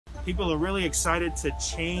People are really excited to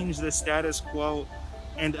change the status quo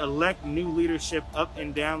and elect new leadership up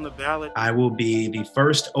and down the ballot. I will be the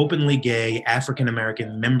first openly gay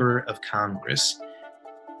African-American member of Congress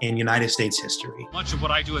in United States history. Much of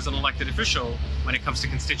what I do as an elected official when it comes to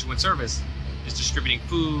constituent service is distributing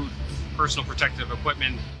food, personal protective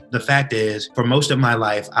equipment. The fact is, for most of my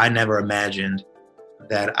life, I never imagined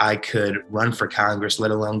that I could run for Congress,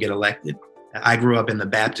 let alone get elected. I grew up in the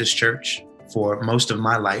Baptist church for most of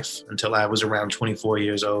my life until I was around 24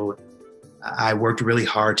 years old. I worked really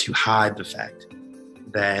hard to hide the fact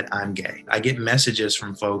that I'm gay. I get messages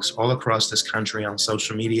from folks all across this country on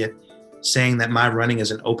social media saying that my running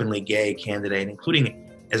as an openly gay candidate,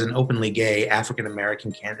 including as an openly gay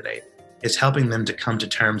African-American candidate, is helping them to come to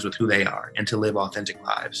terms with who they are and to live authentic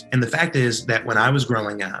lives. And the fact is that when I was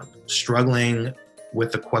growing up, struggling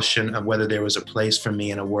with the question of whether there was a place for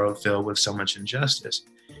me in a world filled with so much injustice,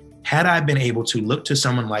 had I been able to look to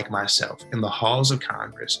someone like myself in the halls of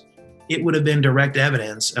Congress, it would have been direct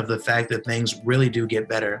evidence of the fact that things really do get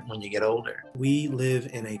better when you get older. We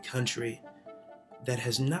live in a country that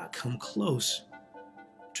has not come close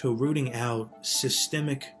to rooting out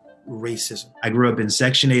systemic racism. I grew up in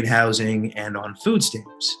Section 8 housing and on food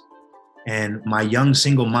stamps, and my young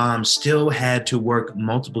single mom still had to work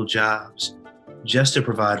multiple jobs just to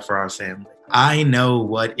provide for our family. I know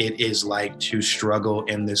what it is like to struggle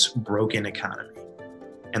in this broken economy.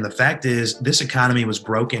 And the fact is, this economy was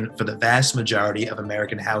broken for the vast majority of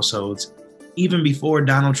American households even before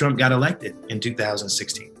Donald Trump got elected in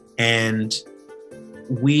 2016. And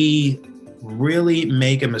we really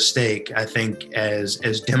make a mistake, I think, as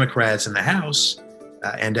Democrats in the House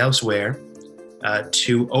and elsewhere,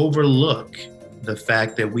 to overlook the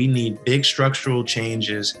fact that we need big structural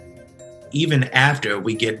changes even after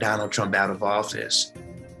we get Donald Trump out of office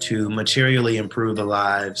to materially improve the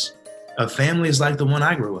lives of families like the one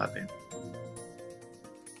I grew up in.